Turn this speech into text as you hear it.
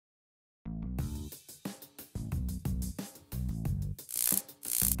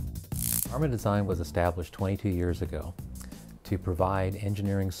ARMA Design was established 22 years ago to provide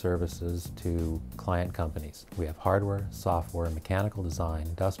engineering services to client companies. We have hardware, software, mechanical design,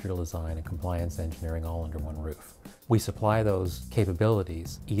 industrial design, and compliance engineering all under one roof. We supply those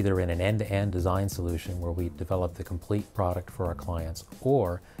capabilities either in an end-to-end design solution where we develop the complete product for our clients,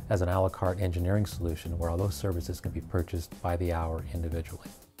 or as an a la carte engineering solution where all those services can be purchased by the hour individually.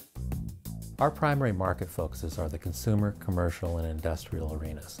 Our primary market focuses are the consumer, commercial, and industrial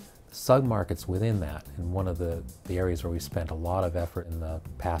arenas. Sub-markets within that, and one of the areas where we've spent a lot of effort in the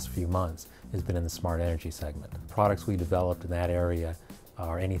past few months has been in the smart energy segment. Products we developed in that area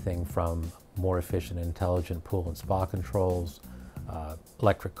are anything from more efficient, intelligent pool and spa controls,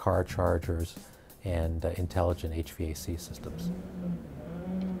 electric car chargers, and intelligent HVAC systems.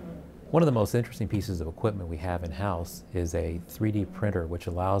 One of the most interesting pieces of equipment we have in-house is a 3D printer which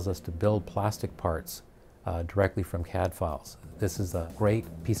allows us to build plastic parts directly from CAD files. This is a great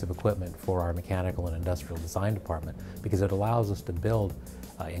piece of equipment for our mechanical and industrial design department because it allows us to build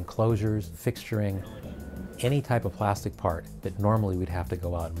enclosures, fixturing, any type of plastic part that normally we'd have to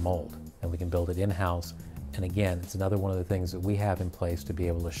go out and mold. And we can build it in-house. And again, it's another one of the things that we have in place to be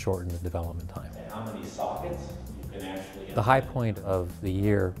able to shorten the development time. And how many sockets you can actually... The high point of the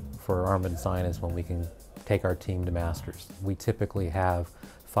year for ARMA Design is when we can take our team to Masters. We typically have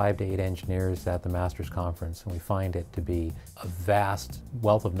 5 to 8 engineers at the Masters Conference, and we find it to be a vast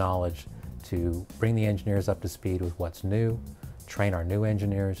wealth of knowledge to bring the engineers up to speed with what's new, train our new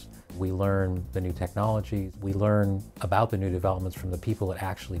engineers. We learn the new technologies. We learn about the new developments from the people that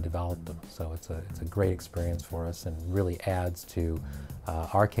actually developed them. So it's a great experience for us and really adds to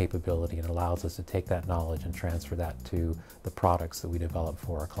our capability and allows us to take that knowledge and transfer that to the products that we develop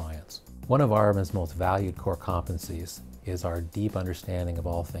for our clients. One of ARMA's most valued core competencies is our deep understanding of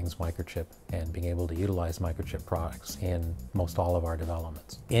all things microchip and being able to utilize microchip products in most all of our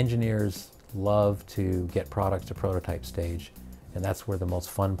developments. Engineers love to get products to prototype stage, and that's where the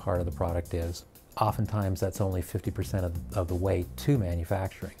most fun part of the product is. Oftentimes that's only 50% of the way to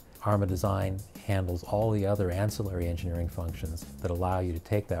manufacturing. ARMA Design handles all the other ancillary engineering functions that allow you to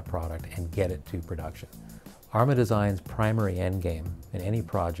take that product and get it to production. ARMA Design's primary end game in any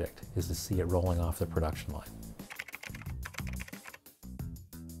project is to see it rolling off the production line.